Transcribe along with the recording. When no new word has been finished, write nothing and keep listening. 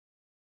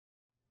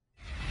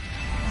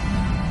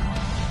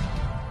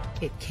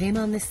It came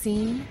on the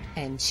scene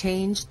and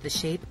changed the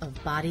shape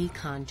of body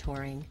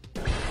contouring.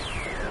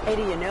 Hey,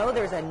 do you know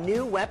there's a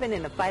new weapon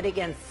in the fight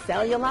against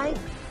cellulite?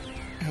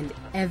 And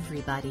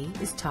everybody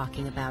is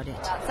talking about it.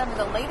 Some of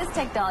the latest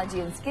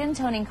technology in skin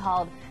toning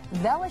called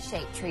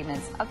VelaShape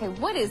treatments. Okay,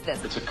 what is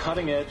this? It's a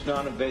cutting-edge,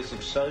 non-invasive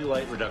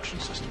cellulite reduction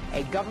system.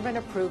 A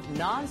government-approved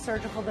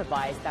non-surgical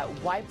device that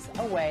wipes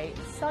away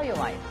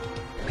cellulite.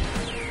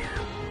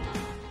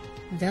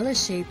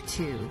 VelaShape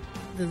 2,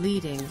 the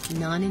leading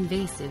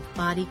non-invasive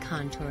body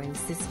contouring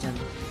system.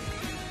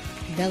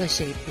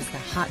 VelaShape is the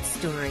hot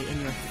story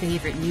in your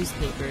favorite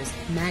newspapers,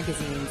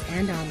 magazines,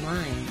 and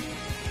online.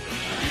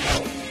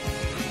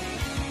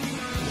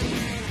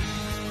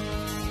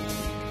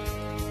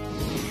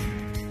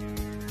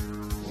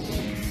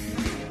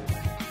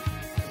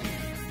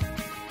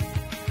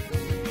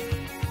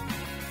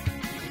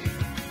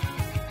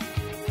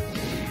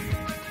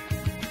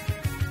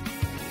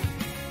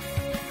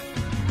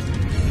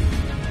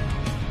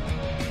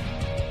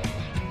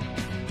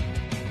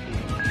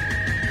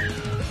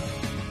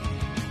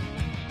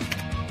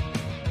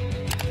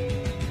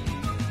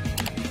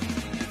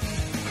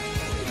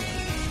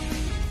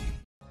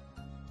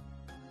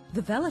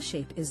 The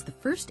VelaShape is the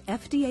first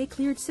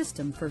FDA-cleared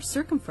system for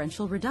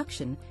circumferential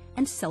reduction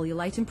and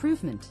cellulite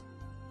improvement.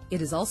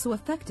 It is also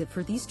effective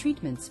for these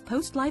treatments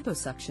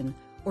post-liposuction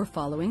or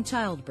following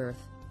childbirth.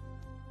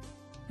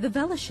 The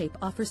VelaShape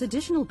offers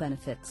additional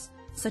benefits,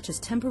 such as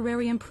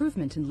temporary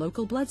improvement in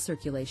local blood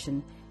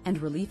circulation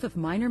and relief of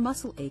minor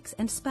muscle aches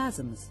and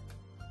spasms.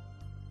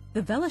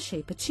 The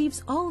VelaShape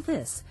achieves all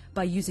this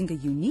by using a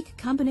unique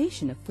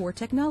combination of 4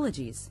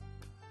 technologies: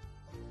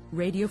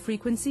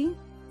 radiofrequency,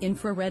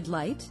 infrared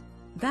light,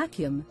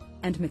 vacuum,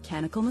 and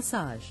mechanical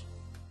massage.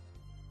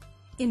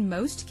 In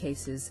most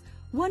cases,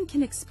 one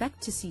can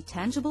expect to see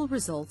tangible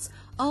results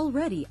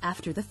already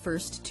after the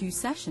first 2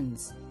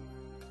 sessions.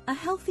 A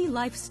healthy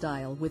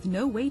lifestyle with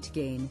no weight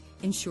gain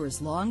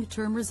ensures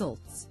long-term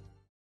results.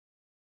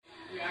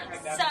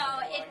 So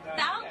it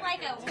felt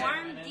like a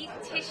warm, deep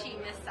tissue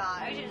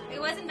massage. It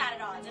wasn't bad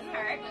at all. It didn't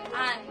hurt.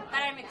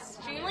 But I'm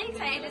extremely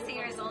excited to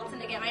see results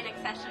and to get my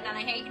next session done.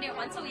 I hear you can do it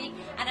once a week,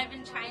 and I've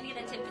been trying to get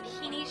into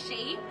bikini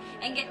shape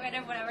and get rid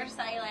of whatever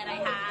cellulite I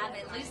have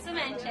and lose some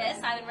inches.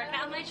 So I've been working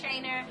out with my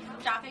trainer,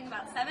 dropping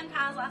about 7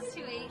 pounds last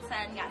 2 weeks,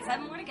 and got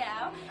 7 more to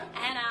go.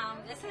 And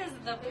this is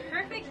the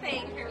perfect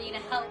thing for me to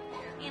help,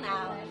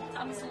 it's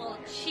almost a little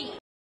cheat